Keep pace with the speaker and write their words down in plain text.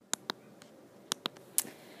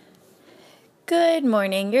Good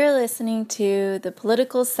morning. You're listening to the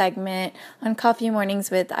political segment on Coffee Mornings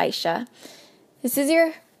with Aisha. This is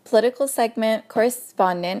your political segment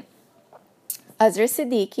correspondent, Azra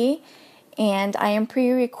Siddiqui, and I am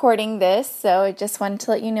pre-recording this, so I just wanted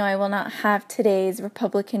to let you know I will not have today's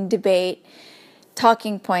Republican debate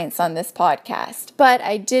talking points on this podcast, but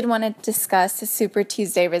I did want to discuss the Super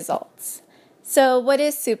Tuesday results. So what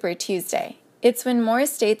is Super Tuesday? It's when more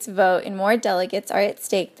states vote and more delegates are at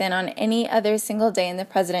stake than on any other single day in the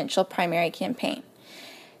presidential primary campaign.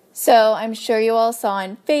 So I'm sure you all saw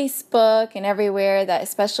on Facebook and everywhere that,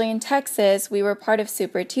 especially in Texas, we were part of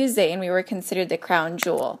Super Tuesday and we were considered the crown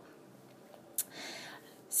jewel.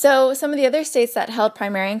 So some of the other states that held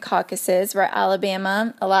primary and caucuses were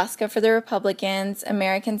Alabama, Alaska for the Republicans,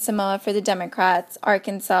 American Samoa for the Democrats,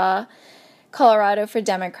 Arkansas, Colorado for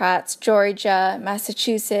Democrats, Georgia,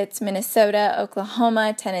 Massachusetts, Minnesota,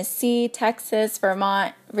 Oklahoma, Tennessee, Texas,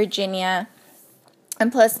 Vermont, Virginia,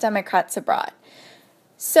 and plus Democrats abroad.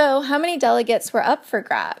 So how many delegates were up for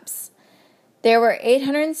grabs? There were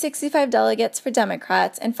 865 delegates for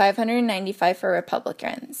Democrats and 595 for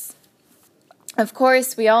Republicans. Of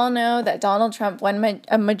course, we all know that Donald Trump won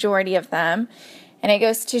a majority of them, and it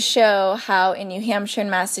goes to show how in New Hampshire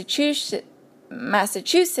and Massachusetts,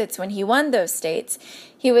 when he won those states,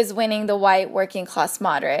 he was winning the white working class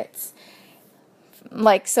moderates,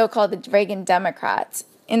 like so-called the Reagan Democrats.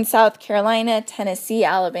 In South Carolina, Tennessee,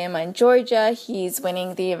 Alabama, and Georgia, he's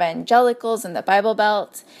winning the evangelicals in the Bible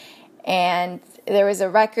Belt. And there was a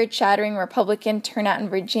record-shattering Republican turnout in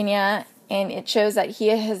Virginia, and it shows that he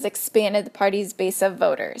has expanded the party's base of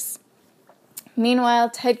voters.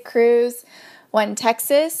 Meanwhile, Ted Cruz won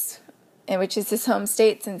Texas, which is his home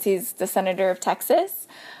state since he's the senator of Texas,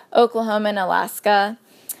 Oklahoma, and Alaska.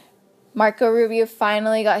 Marco Rubio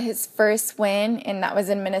finally got his first win, and that was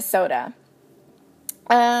in Minnesota.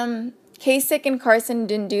 Kasich and Carson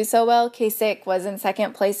didn't do so well. Kasich was in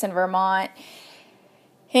second place in Vermont,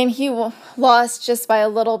 and he lost just by a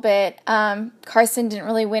little bit. Carson didn't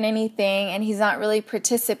really win anything, and he's not really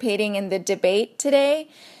participating in the debate today.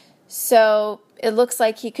 So it looks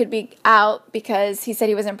like he could be out because he said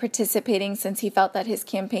he wasn't participating since he felt that his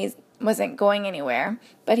campaign wasn't going anywhere.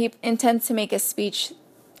 But he intends to make a speech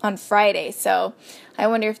on Friday, so I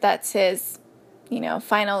wonder if that's his,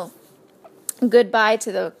 final goodbye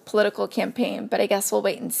to the political campaign. But I guess we'll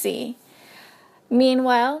wait and see.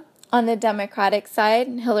 Meanwhile, on the Democratic side,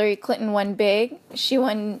 Hillary Clinton won big. She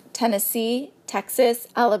won Tennessee, Texas,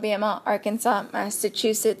 Alabama, Arkansas,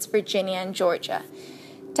 Massachusetts, Virginia, and Georgia.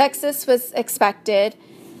 Texas was expected.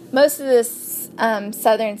 Most of the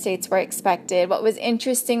southern states were expected. What was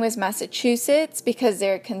interesting was Massachusetts because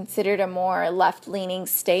they're considered a more left-leaning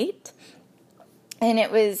state. And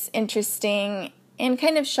it was interesting and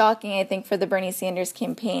kind of shocking, I think, for the Bernie Sanders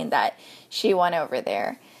campaign that she won over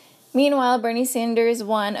there. Meanwhile, Bernie Sanders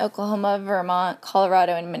won Oklahoma, Vermont,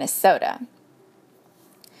 Colorado, and Minnesota.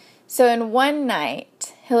 So in one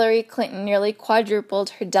night, Hillary Clinton nearly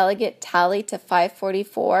quadrupled her delegate tally to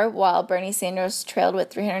 544, while Bernie Sanders trailed with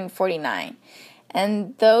 349.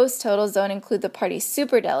 And those totals don't include the party's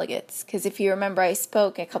superdelegates, because if you remember, I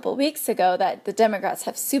spoke a couple weeks ago that the Democrats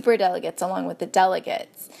have superdelegates along with the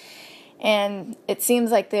delegates. And it seems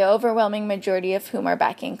like the overwhelming majority of whom are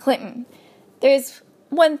backing Clinton. There's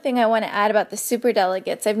one thing I want to add about the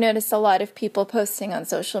superdelegates. I've noticed a lot of people posting on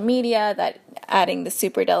social media that adding the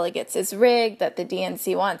superdelegates is rigged, that the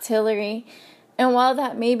DNC wants Hillary. And while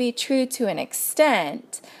that may be true to an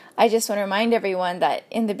extent, I just want to remind everyone that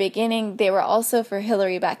in the beginning, they were also for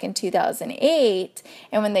Hillary back in 2008.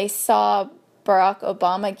 And when they saw Barack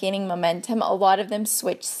Obama gaining momentum, a lot of them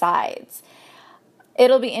switched sides.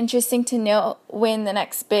 It'll be interesting to know when the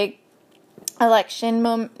next big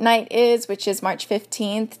election night is, which is March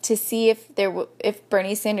 15th, to see if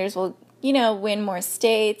Bernie Sanders will, win more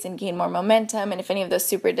states and gain more momentum, and if any of those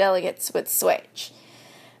superdelegates would switch.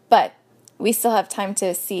 But we still have time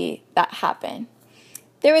to see that happen.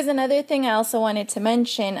 There was another thing I also wanted to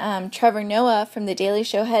mention. Trevor Noah from The Daily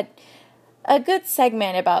Show had a good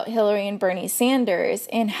segment about Hillary and Bernie Sanders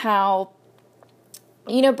and how,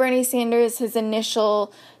 Bernie Sanders, his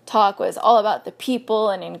initial talk was all about the people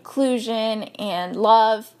and inclusion and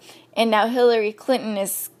love, and now Hillary Clinton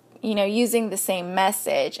is, using the same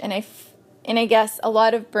message, and I guess a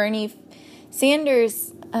lot of Bernie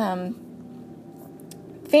Sanders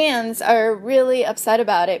fans are really upset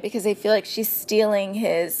about it because they feel like she's stealing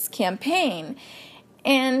his campaign,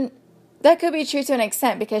 and that could be true to an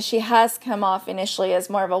extent because she has come off initially as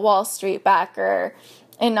more of a Wall Street backer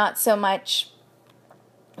and not so much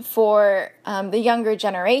for the younger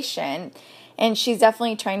generation. And she's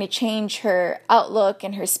definitely trying to change her outlook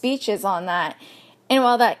and her speeches on that. And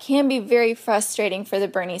while that can be very frustrating for the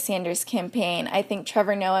Bernie Sanders campaign, I think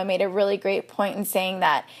Trevor Noah made a really great point in saying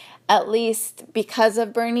that at least because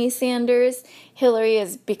of Bernie Sanders, Hillary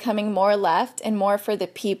is becoming more left and more for the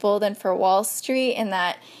people than for Wall Street, and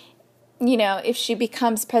that, if she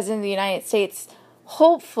becomes president of the United States,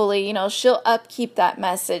 hopefully, she'll upkeep that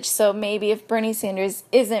message. So maybe if Bernie Sanders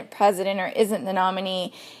isn't president or isn't the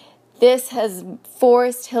nominee, this has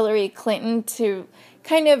forced Hillary Clinton to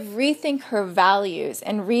kind of rethink her values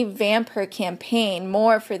and revamp her campaign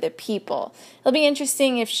more for the people. It'll be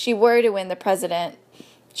interesting if she were to win the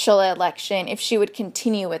presidential election, if she would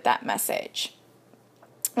continue with that message.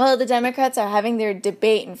 Well, the Democrats are having their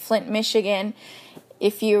debate in Flint, Michigan.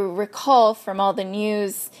 If you recall from all the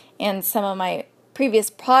news and some of my previous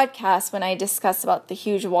podcasts when I discussed about the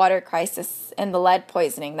huge water crisis and the lead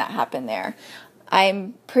poisoning that happened there,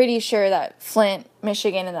 I'm pretty sure that Flint,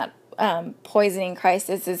 Michigan, and that poisoning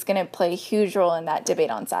crisis is going to play a huge role in that debate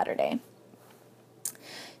on Saturday.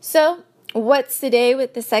 So, what's today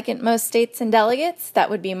with the second most states and delegates? That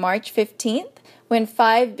would be March 15th, when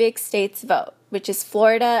 5 big states vote, which is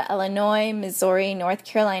Florida, Illinois, Missouri, North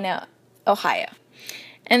Carolina, Ohio.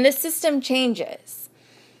 And the system changes.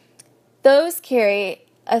 Those carry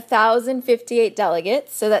 1,058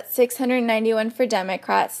 delegates, so that's 691 for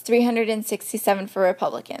Democrats, 367 for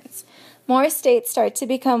Republicans. More states start to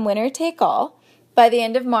become winner-take-all. By the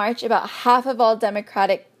end of March, about half of all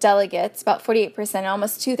Democratic delegates, about 48%, and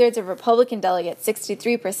almost two-thirds of Republican delegates,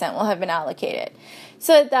 63%, will have been allocated.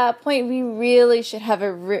 So at that point, we really should have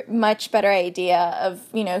a much better idea of,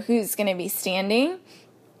 who's going to be standing.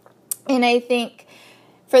 And I think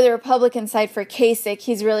for the Republican side, for Kasich,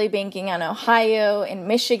 he's really banking on Ohio and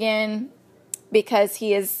Michigan because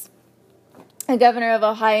he is a governor of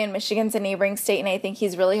Ohio, and Michigan's a neighboring state, and I think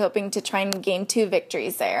he's really hoping to try and gain 2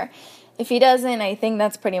 victories there. If he doesn't, I think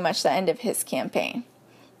that's pretty much the end of his campaign.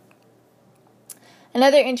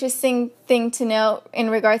 Another interesting thing to note in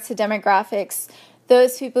regards to demographics,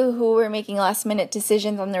 those people who were making last-minute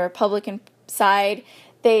decisions on the Republican side,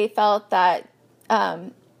 they felt that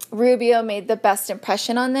Rubio made the best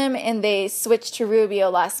impression on them, and they switched to Rubio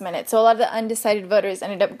last minute. So a lot of the undecided voters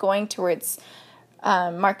ended up going towards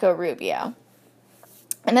Marco Rubio.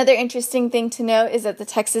 Another interesting thing to note is that the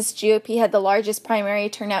Texas GOP had the largest primary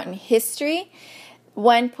turnout in history.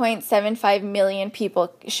 1.75 million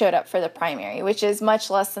people showed up for the primary, which is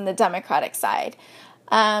much less than the Democratic side.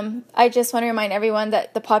 I just want to remind everyone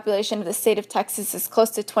that the population of the state of Texas is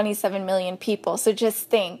close to 27 million people. So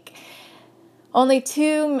just think, only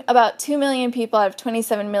about 2 million people out of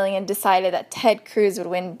 27 million decided that Ted Cruz would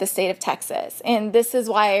win the state of Texas. And this is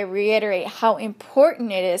why I reiterate how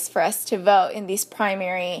important it is for us to vote in these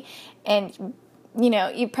primary and,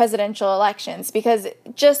 presidential elections, because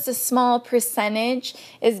just a small percentage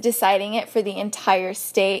is deciding it for the entire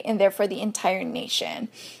state and therefore the entire nation.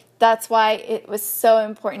 That's why it was so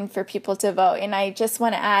important for people to vote. And I just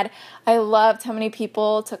want to add, I loved how many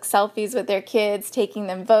people took selfies with their kids, taking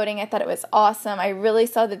them voting. I thought it was awesome. I really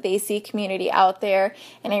saw the Desi community out there,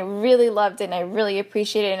 and I really loved it, and I really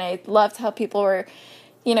appreciated it, and I loved how people were,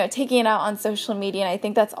 taking it out on social media, and I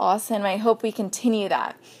think that's awesome, and I hope we continue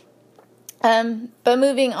that. But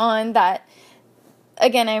moving on, that,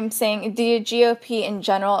 again, I'm saying the GOP in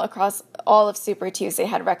general across all of Super Tuesday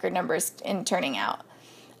had record numbers in turning out.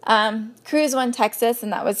 Cruz won Texas,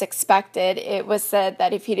 and that was expected. It was said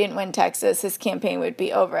that if he didn't win Texas, his campaign would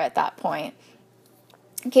be over at that point.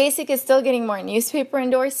 Kasich is still getting more newspaper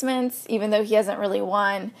endorsements, even though he hasn't really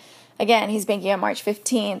won. Again, he's banking on March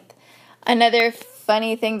 15th. Another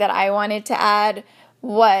funny thing that I wanted to add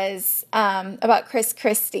was about Chris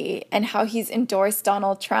Christie and how he's endorsed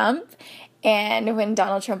Donald Trump. And when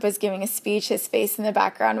Donald Trump was giving a speech, his face in the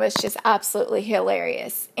background was just absolutely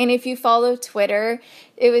hilarious. And if you follow Twitter,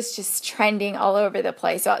 it was just trending all over the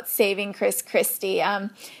place about saving Chris Christie.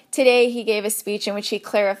 Today, he gave a speech in which he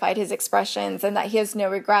clarified his expressions and that he has no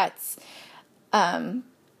regrets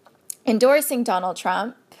endorsing Donald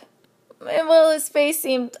Trump. Well, his face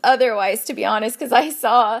seemed otherwise, to be honest, because I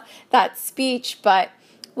saw that speech, but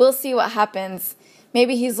we'll see what happens.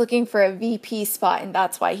 Maybe he's looking for a VP spot, and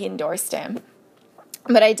that's why he endorsed him.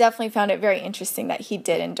 But I definitely found it very interesting that he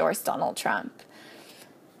did endorse Donald Trump.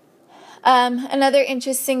 Another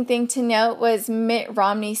interesting thing to note was Mitt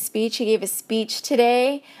Romney's speech. He gave a speech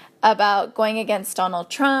today about going against Donald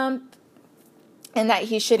Trump and that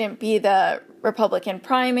he shouldn't be the Republican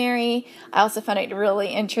primary. I also found it really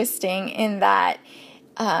interesting in that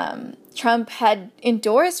Trump had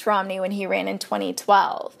endorsed Romney when he ran in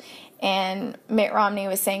 2012. And Mitt Romney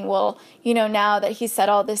was saying, well, now that he said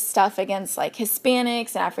all this stuff against like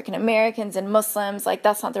Hispanics and African Americans and Muslims, like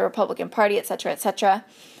that's not the Republican Party, et cetera, et cetera.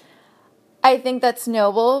 I think that's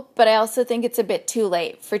noble, but I also think it's a bit too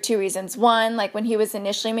late for two reasons. One, like when he was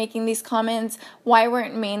initially making these comments, why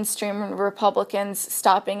weren't mainstream Republicans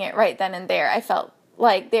stopping it right then and there? I felt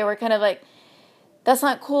like they were kind of like, that's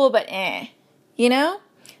not cool, but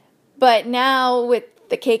But now with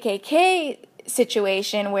the KKK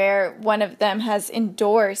situation where one of them has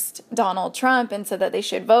endorsed Donald Trump and said that they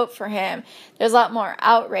should vote for him, there's a lot more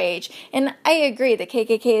outrage. And I agree, the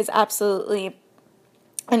KKK is absolutely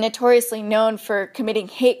and notoriously known for committing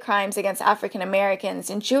hate crimes against African Americans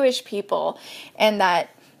and Jewish people, and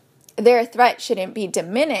that their threat shouldn't be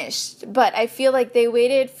diminished. But I feel like they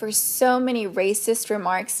waited for so many racist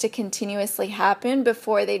remarks to continuously happen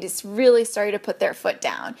before they just really started to put their foot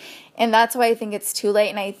down. And that's why I think it's too late.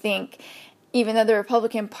 And I think even though the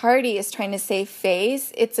Republican Party is trying to save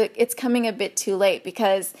face, it's coming a bit too late,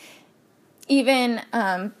 because even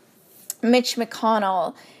Mitch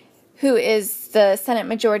McConnell, who is the Senate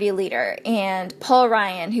Majority Leader, and Paul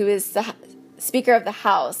Ryan, who is the Speaker of the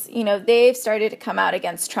House, they've started to come out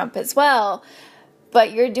against Trump as well.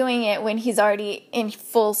 But you're doing it when he's already in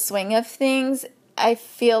full swing of things. I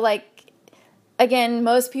feel like, again,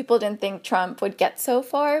 most people didn't think Trump would get so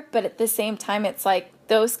far, but at the same time, it's like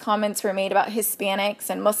those comments were made about Hispanics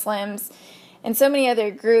and Muslims and so many other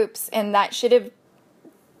groups, and that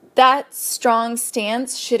strong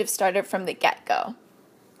stance should have started from the get-go.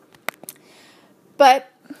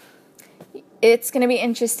 But it's going to be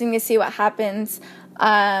interesting to see what happens.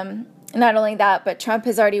 Not only that, but Trump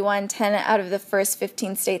has already won 10 out of the first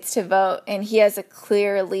 15 states to vote, and he has a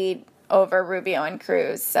clear lead over Rubio and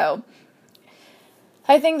Cruz. So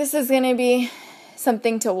I think this is going to be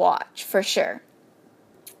something to watch for sure.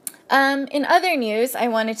 In other news, I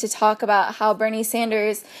wanted to talk about how Bernie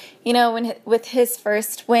Sanders, with his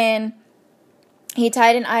first win, he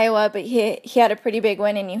tied in Iowa, but he had a pretty big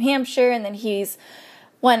win in New Hampshire, and then he's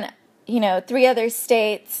won, 3 other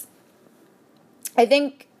states. I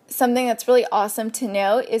think something that's really awesome to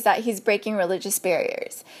note is that he's breaking religious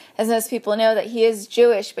barriers. As most people know, that he is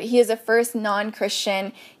Jewish, but he is the first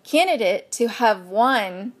non-Christian candidate to have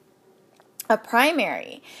won a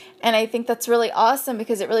primary. And I think that's really awesome,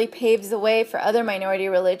 because it really paves the way for other minority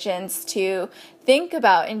religions to think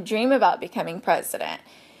about and dream about becoming president.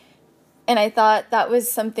 And I thought that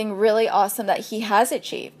was something really awesome that he has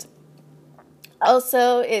achieved.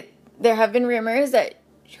 Also, there have been rumors that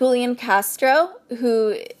Julian Castro,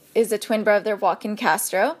 who is a twin brother of Joaquin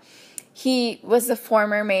Castro, he was the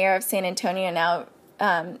former mayor of San Antonio, now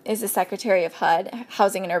is the Secretary of HUD,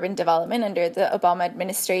 Housing and Urban Development, under the Obama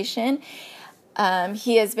administration.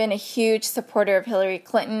 He has been a huge supporter of Hillary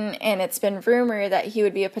Clinton, and it's been rumored that he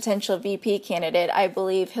would be a potential VP candidate. I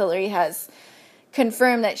believe Hillary has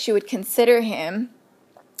confirmed that she would consider him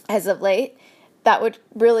as of late. That would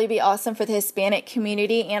really be awesome for the Hispanic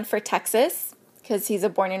community and for Texas, because he's a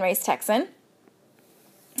born and raised Texan.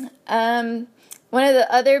 One of the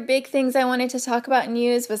other big things I wanted to talk about in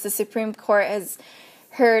news was the Supreme Court has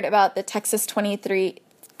heard about the Texas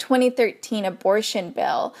 2013 abortion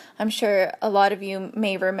bill. I'm sure a lot of you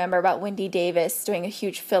may remember about Wendy Davis doing a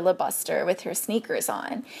huge filibuster with her sneakers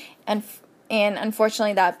on. And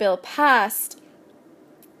unfortunately that bill passed,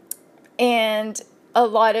 and a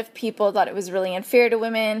lot of people thought it was really unfair to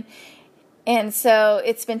women. And so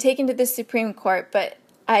it's been taken to the Supreme Court, but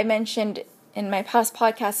I mentioned in my past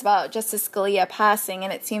podcast about Justice Scalia passing,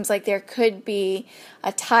 and it seems like there could be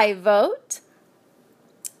a tie vote.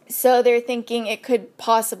 So they're thinking it could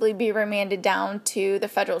possibly be remanded down to the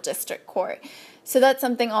federal district court. So that's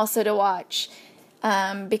something also to watch,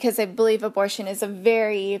 because I believe abortion is a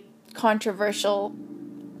very controversial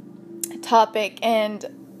topic,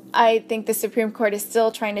 and I think the Supreme Court is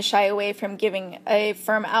still trying to shy away from giving a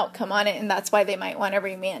firm outcome on it, and that's why they might want to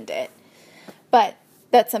remand it. But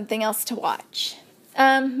that's something else to watch.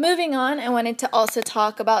 Moving on, I wanted to also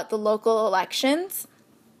talk about the local elections.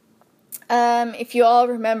 If you all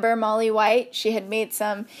remember Molly White, she had made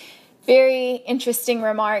some very interesting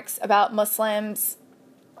remarks about Muslims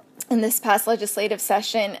in this past legislative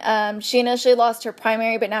session. She initially lost her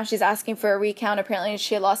primary, but now she's asking for a recount. Apparently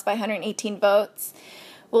she had lost by 118 votes.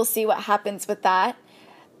 We'll see what happens with that.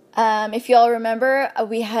 If you all remember,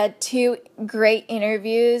 we had 2 great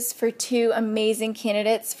interviews for 2 amazing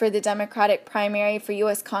candidates for the Democratic primary for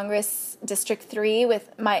U.S. Congress District 3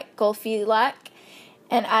 with Michael Filak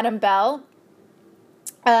and Adam Bell.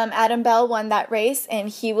 Adam Bell won that race, and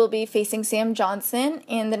he will be facing Sam Johnson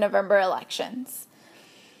in the November elections.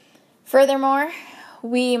 Furthermore,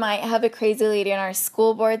 we might have a crazy lady on our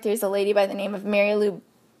school board. There's a lady by the name of Mary Lou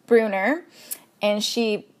Bruner, and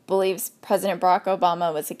she believes President Barack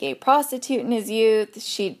Obama was a gay prostitute in his youth.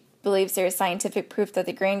 She believes there is scientific proof that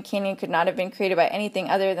the Grand Canyon could not have been created by anything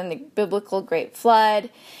other than the biblical Great Flood.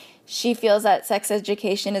 She feels that sex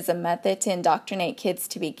education is a method to indoctrinate kids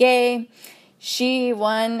to be gay. She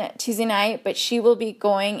won Tuesday night, but she will be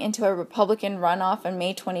going into a Republican runoff on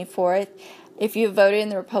May 24th. If you voted in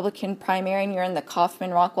the Republican primary and you're in the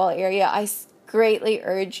Kaufman-Rockwall area, I greatly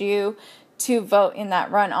urge you to vote in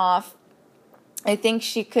that runoff. I think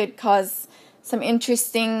she could cause some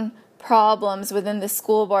interesting problems within the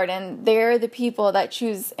school board, and they're the people that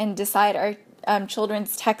choose and decide our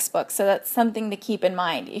children's textbooks, so that's something to keep in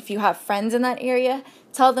mind. If you have friends in that area,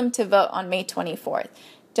 tell them to vote on May 24th.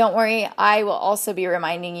 Don't worry, I will also be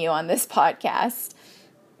reminding you on this podcast.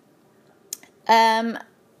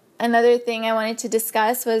 Another thing I wanted to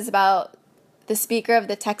discuss was about the Speaker of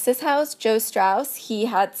the Texas House, Joe Straus. He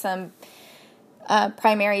had some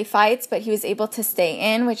primary fights, but he was able to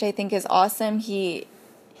stay in, which I think is awesome. He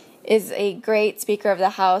is a great Speaker of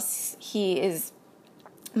the House. He is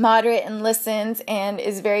moderate and listens and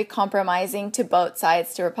is very compromising to both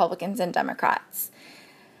sides, to Republicans and Democrats.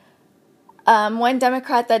 One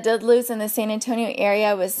Democrat that did lose in the San Antonio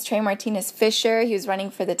area was Trey Martinez Fisher. He was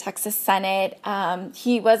running for the Texas Senate.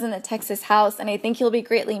 He was in the Texas House, and I think he'll be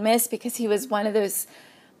greatly missed because he was one of those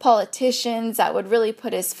politicians that would really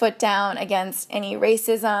put his foot down against any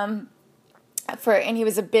racism, and he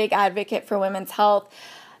was a big advocate for women's health.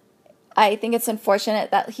 I think it's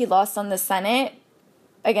unfortunate that he lost on the Senate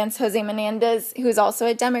against Jose Menendez, who's also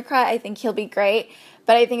a Democrat. I think he'll be great,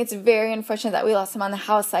 but I think it's very unfortunate that we lost him on the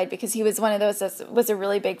House side because he was one of those that was a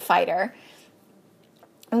really big fighter.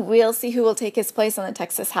 We'll see who will take his place on the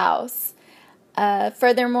Texas House.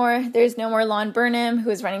 Furthermore, there's no more Lon Burnham,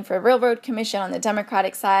 who is running for a Railroad Commission on the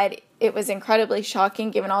Democratic side. It was incredibly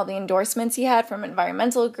shocking given all the endorsements he had from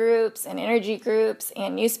environmental groups and energy groups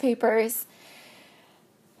and newspapers.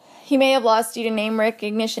 He may have lost due to name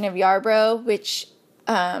recognition of Yarborough, which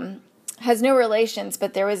has no relations,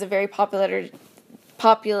 but there was a very popular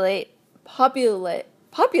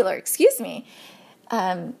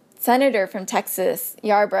senator from Texas,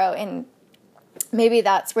 Yarborough, and maybe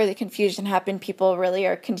that's where the confusion happened. People really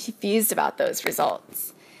are confused about those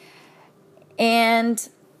results. And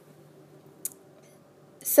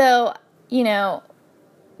so,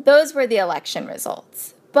 those were the election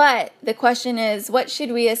results. But the question is, what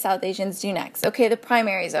should we as South Asians do next? Okay, the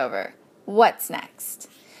primary's over. What's next?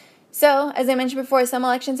 So, as I mentioned before, some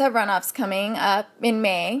elections have runoffs coming up in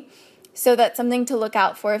May. So that's something to look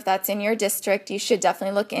out for. If that's in your district, you should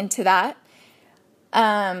definitely look into that.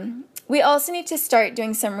 We also need to start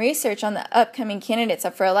doing some research on the upcoming candidates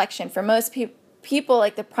up for election. For most people,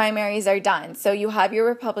 like, the primaries are done. So you have your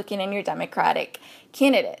Republican and your Democratic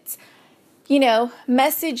candidates.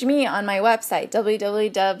 Message me on my website,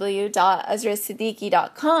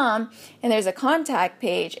 www.azrasiddiqui.com, and there's a contact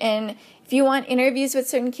page. And if you want interviews with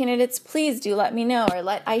certain candidates, please do let me know, or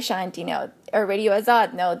let Aisha Auntie know, or Radio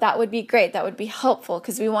Azad know. That would be great. That would be helpful,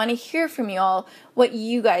 because we want to hear from you all what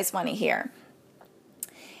you guys want to hear.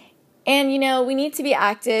 And, we need to be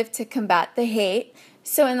active to combat the hate.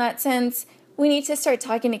 So in that sense, we need to start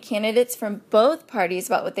talking to candidates from both parties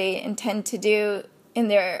about what they intend to do in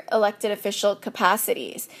their elected official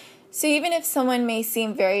capacities. So even if someone may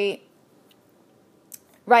seem very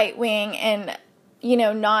right-wing and,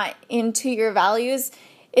 not into your values,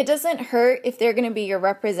 it doesn't hurt if they're going to be your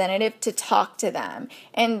representative to talk to them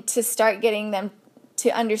and to start getting them to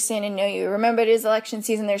understand and know you. Remember, it is election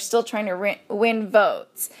season. They're still trying to win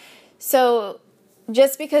votes. So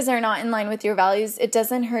just because they're not in line with your values, it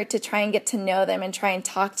doesn't hurt to try and get to know them and try and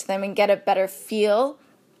talk to them and get a better feel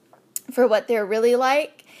for what they're really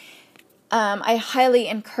like. I highly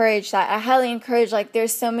encourage that. I highly encourage,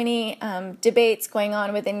 there's so many debates going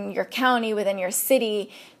on within your county, within your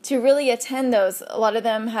city, to really attend those. A lot of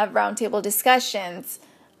them have roundtable discussions.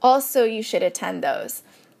 Also, you should attend those.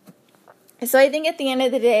 So I think at the end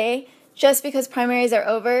of the day, just because primaries are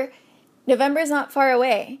over, November is not far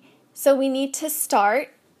away. So we need to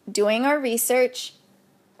start doing our research,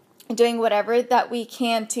 doing whatever that we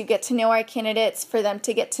can to get to know our candidates, for them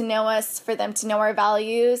to get to know us, for them to know our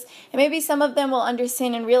values. And maybe some of them will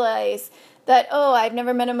understand and realize that, I've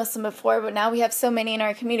never met a Muslim before, but now we have so many in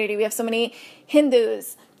our community. We have so many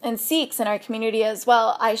Hindus and Sikhs in our community as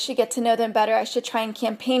well. I should get to know them better. I should try and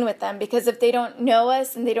campaign with them, because if they don't know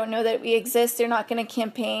us and they don't know that we exist, they're not going to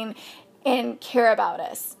campaign and care about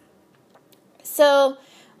us. So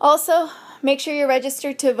also, make sure you're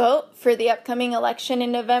registered to vote for the upcoming election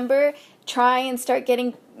in November. Try and start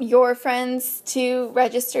getting, your friends to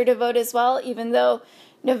register to vote as well, even though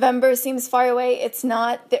November seems far away. It's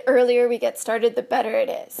not. The earlier we get started, the better it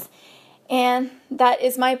is. And that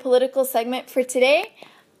is my political segment for today.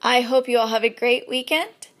 I hope you all have a great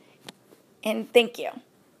weekend, and thank you.